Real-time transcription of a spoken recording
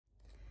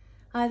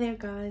Hi there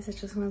guys, I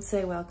just want to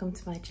say welcome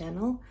to my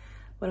channel.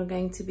 What I'm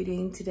going to be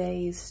doing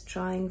today is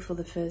trying for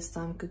the first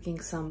time cooking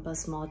some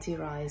basmati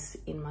rice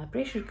in my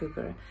pressure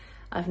cooker.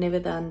 I've never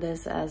done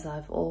this as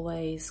I've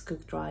always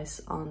cooked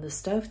rice on the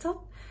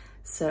stovetop.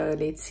 So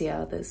let's see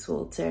how this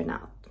will turn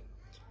out.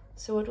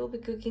 So what we'll be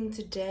cooking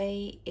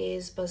today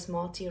is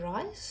basmati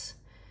rice.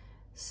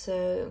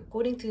 So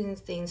according to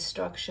the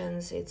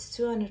instructions, it's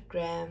 200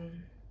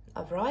 grams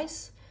of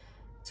rice,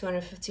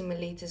 250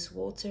 milliliters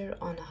water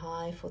on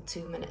high for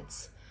 2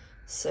 minutes.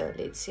 So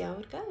let's see how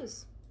it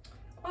goes.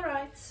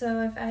 Alright, so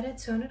I've added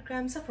 200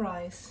 grams of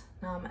rice.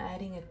 Now I'm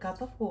adding a cup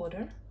of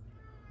water.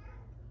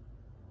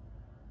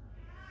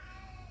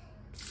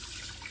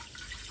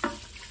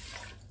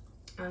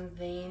 And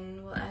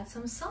then we'll add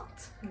some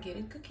salt and get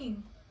it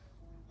cooking.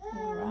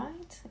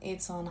 Alright,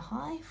 it's on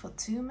high for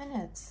 2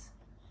 minutes.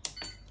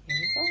 Here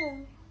we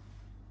go.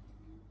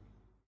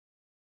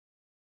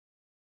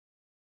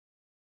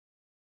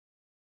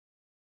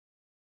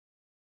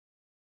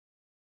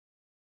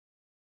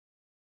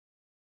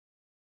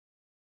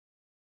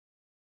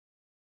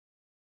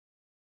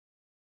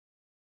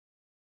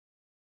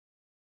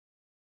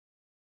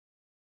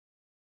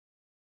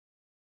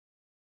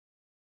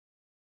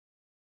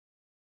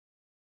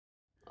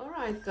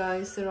 Alright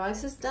guys, the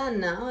rice is done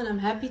now and I'm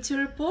happy to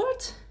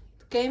report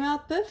it came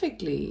out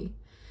perfectly.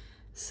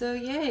 So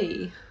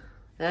yay,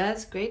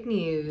 that's great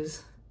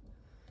news.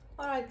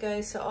 Alright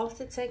guys, so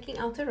after taking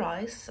out the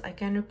rice, I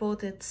can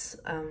report it's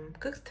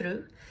cooked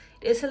through.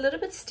 It is a little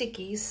bit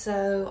sticky,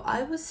 so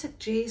I would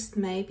suggest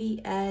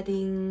maybe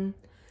adding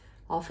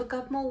half a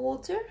cup more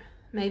water,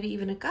 maybe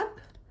even a cup.